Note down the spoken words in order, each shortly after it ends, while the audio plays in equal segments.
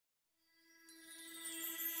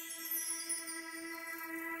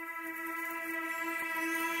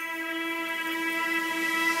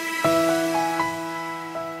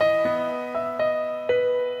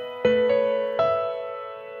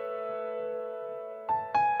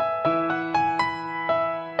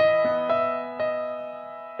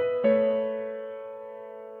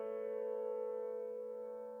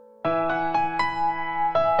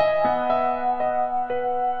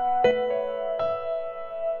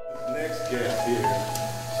guest here.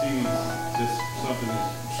 She's just something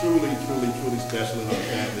that's truly special in our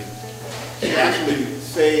family. She actually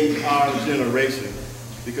saved our generation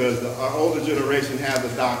because our older generation had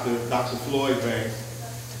the Dr. Floyd Banks,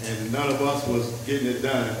 and none of us was getting it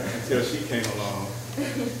done until she came along.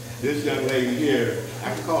 This young lady here,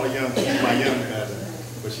 I can call her young, she's my young cousin,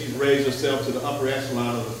 but she's raised herself to the upper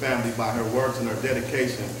echelon of the family by her works and her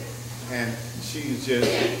dedication. And she's just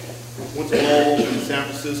went to Lowell in San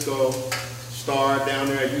Francisco, starred down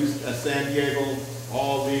there at San Diego,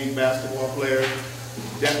 all-league basketball player.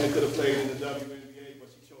 Definitely could have played in the WNBA, but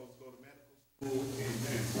she chose to go to medical school.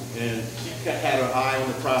 And she had her eye on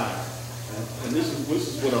the prize. And this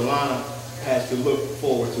is what Alana has to look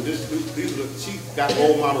forward to. She got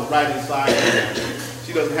role models right inside the family.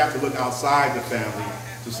 She doesn't have to look outside the family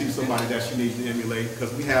to see somebody that she needs to emulate,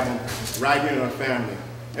 because we have them right here in our family.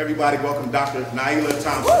 Everybody welcome Dr. Nailah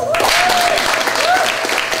Thompson. All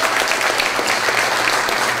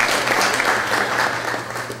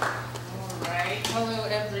right, hello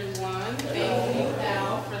everyone. Thank you,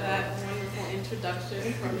 Al, for that wonderful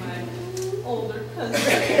introduction from my older cousin.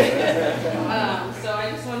 So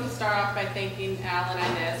I just wanted to start off by thanking Al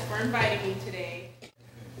and Inez for inviting me today.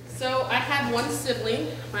 So I had one sibling,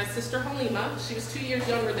 my sister Halima. She was 2 years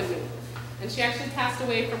younger than me. And she actually passed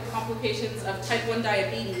away from complications of type 1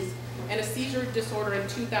 diabetes and a seizure disorder in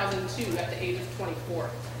 2002 at the age of 24.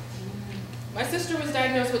 My sister was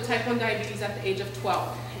diagnosed with type 1 diabetes at the age of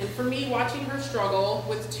 12. And for me, watching her struggle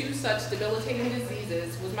with two such debilitating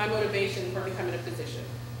diseases was my motivation for becoming a physician,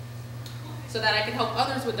 so that I could help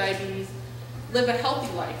others with diabetes live a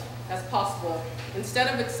healthy life as possible, instead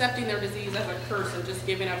of accepting their disease as a curse and just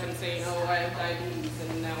giving up and saying, oh, I have diabetes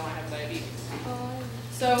and now I have diabetes.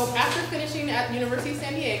 So after finishing at the University of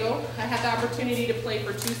San Diego, I had the opportunity to play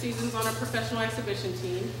for 2 seasons on a professional exhibition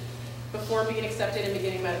team before being accepted and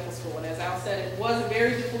beginning medical school. And as Al said, it was a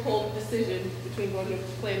very difficult decision between going to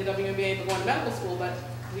play in the WNBA and going to medical school, but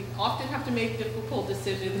we often have to make difficult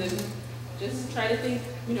decisions and just try to think,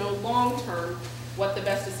 long term, what the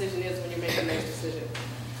best decision is when you're making those decisions.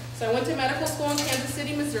 So I went to medical school in Kansas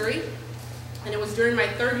City, Missouri, and it was during my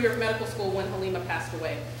 3rd year of medical school when Halima passed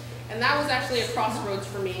away. And that was actually a crossroads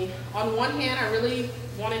for me. On one hand, I really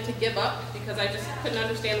wanted to give up because I just couldn't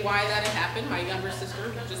understand why that had happened. My younger sister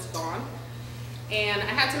was just gone. And I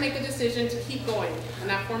had to make a decision to keep going. And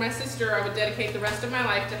that for my sister, I would dedicate the rest of my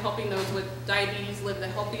life to helping those with diabetes live the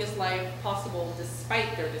healthiest life possible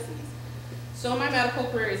despite their disease. So my medical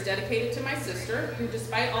career is dedicated to my sister, who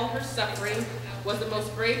despite all her suffering, was the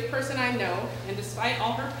most brave person I know, and despite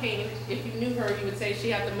all her pain, if you knew her, you would say she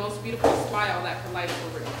had the most beautiful smile that could light up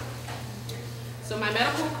a room. So my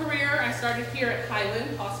medical career, I started here at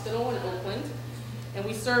Highland Hospital in Oakland, and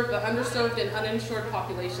we serve the underserved and uninsured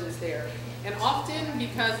populations there. And often,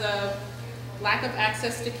 because of lack of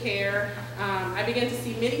access to care, I began to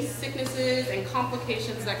see many sicknesses and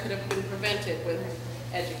complications that could have been prevented with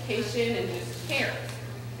education and just care.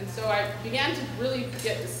 And so I began to really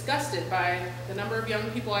get disgusted by the number of young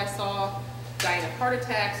people I saw dying of heart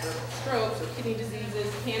attacks or strokes or kidney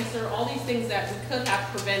diseases, cancer, all these things that we could have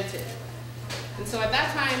prevented. And so at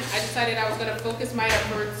that time, I decided I was going to focus my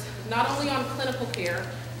efforts not only on clinical care,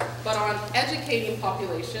 but on educating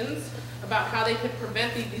populations about how they could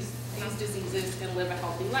prevent these diseases and live a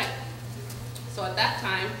healthy life. So at that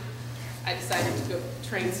time, I decided to go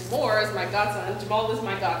train some more as my godson. Jamal was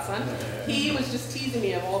my godson. He was just teasing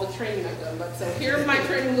me of all the training I've done. But so here's my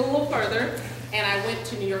training a little further. And I went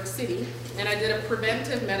to New York City, and I did a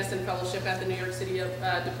preventive medicine fellowship at the New York City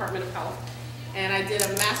Department of Health. And I did a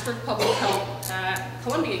Master of Public Health at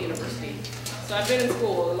Columbia University. So I've been in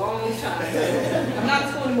school a long time. I'm not in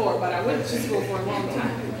school anymore, but I went to school for a long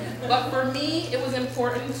time. But for me, it was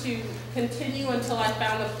important to continue until I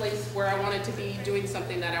found a place where I wanted to be doing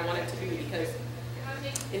something that I wanted to do, because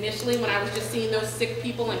initially when I was just seeing those sick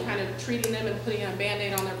people and kind of treating them and putting a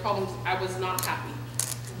Band-Aid on their problems, I was not happy.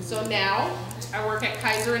 So now I work at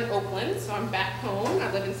Kaiser in Oakland, so I'm back home.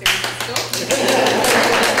 I live in San Francisco.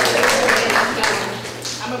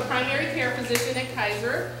 I'm a primary care physician at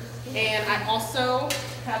Kaiser, and I also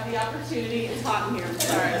have the opportunity, it's hot in here, I'm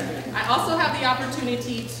sorry. I also have the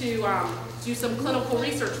opportunity to do some clinical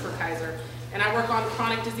research for Kaiser, and I work on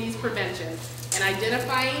chronic disease prevention and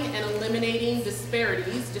identifying and eliminating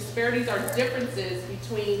disparities. Disparities are differences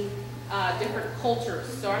between different cultures.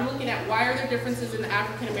 So I'm looking at why are there differences in the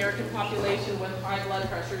African American population with high blood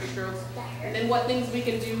pressure, strokes, and then what things we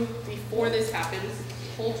can do before this happens,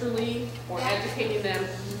 culturally, or educating them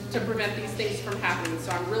to prevent these things from happening.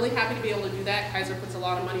 So I'm really happy to be able to do that. Kaiser puts a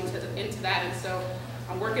lot of money into that, and so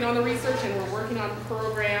I'm working on the research and we're working on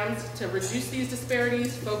programs to reduce these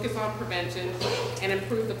disparities, focus on prevention, and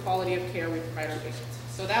improve the quality of care we provide our patients.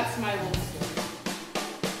 So that's my little story.